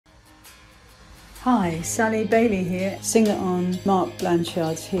Hi, Sally Bailey here, singer on Mark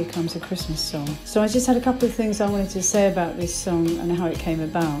Blanchard's Here Comes a Christmas Song. So I just had a couple of things I wanted to say about this song and how it came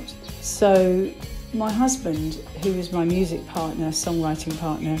about. So my husband, who was my music partner, songwriting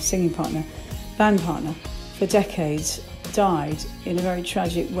partner, singing partner, band partner for decades, died in a very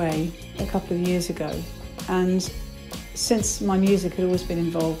tragic way a couple of years ago. And since my music had always been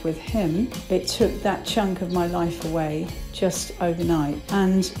involved with him, it took that chunk of my life away just overnight.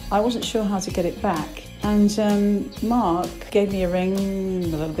 And I wasn't sure how to get it back. And Mark gave me a ring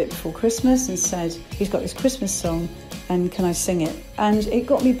a little bit before Christmas and said, he's got this Christmas song and can I sing it? And it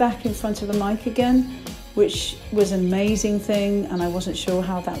got me back in front of a mic again, which was an amazing thing, and I wasn't sure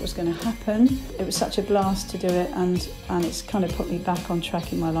how that was going to happen. It was such a blast to do it, and it's kind of put me back on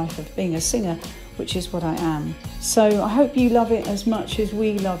track in my life of being a singer, which is what I am. So I hope you love it as much as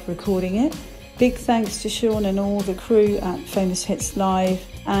we love recording it. Big thanks to Sean and all the crew at Famous Hits Live,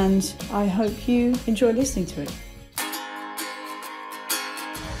 and I hope you enjoy listening to it.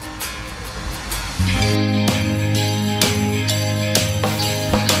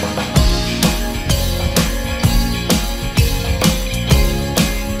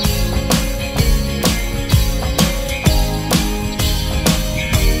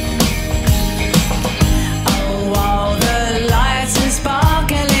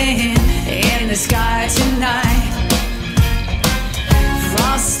 The sky tonight,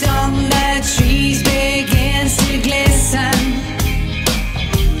 frost on the trees begins to glisten.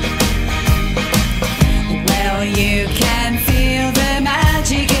 Well, you can feel the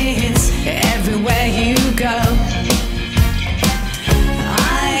magic is everywhere you go.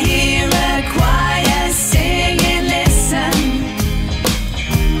 I hear a choir singing, listen,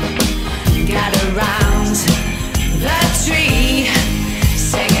 gather round the tree,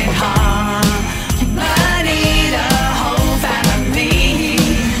 singing hard.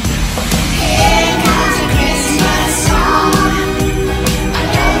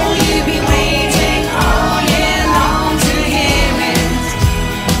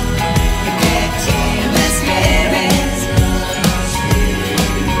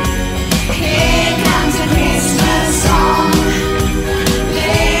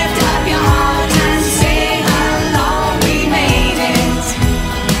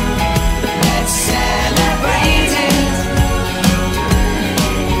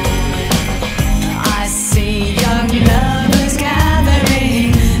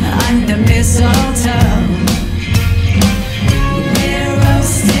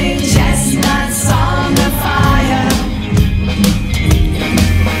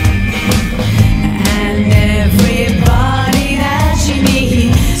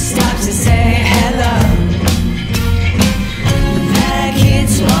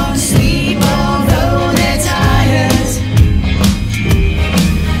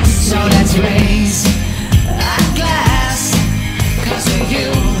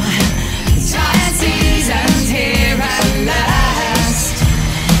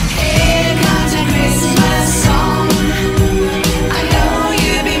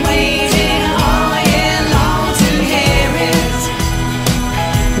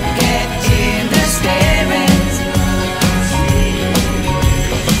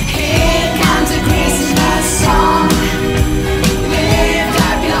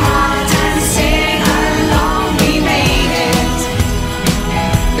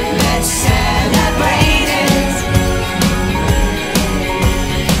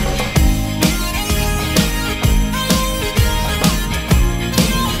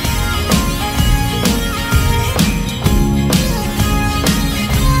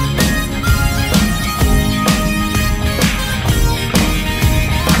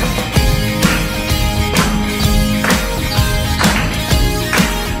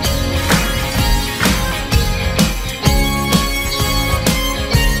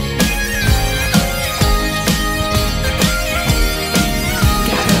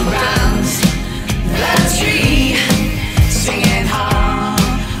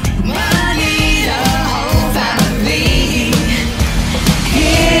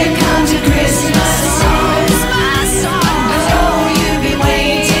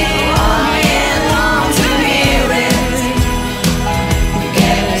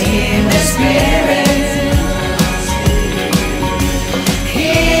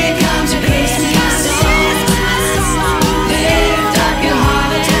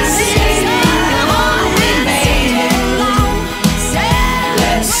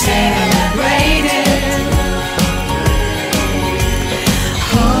 Say